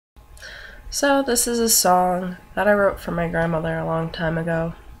So this is a song that I wrote for my grandmother a long time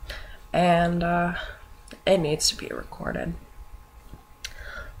ago, and it needs to be recorded.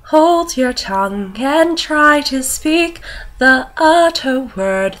 Hold your tongue and try to speak the utter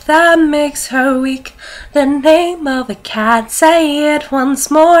word that makes her weak. The name of a cat, say it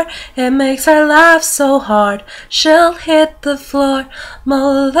once more. It makes her laugh so hard she'll hit the floor.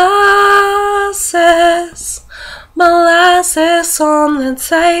 Molasses, molasses on the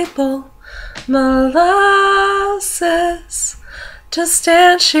table. Molasses, to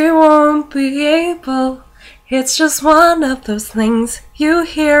stand she won't be able. It's just one of those things you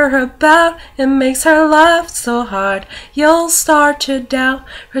hear about. It makes her laugh so hard you'll start to doubt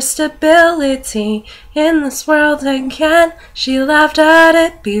her stability in this world again. She laughed at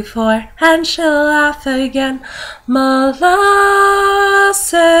it before and she'll laugh again. Molasses,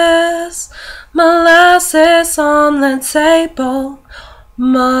 molasses on the table.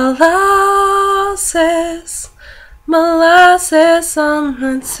 Molasses, molasses on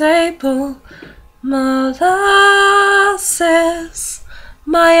the table. Molasses,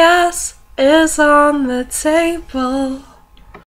 my ass is on the table.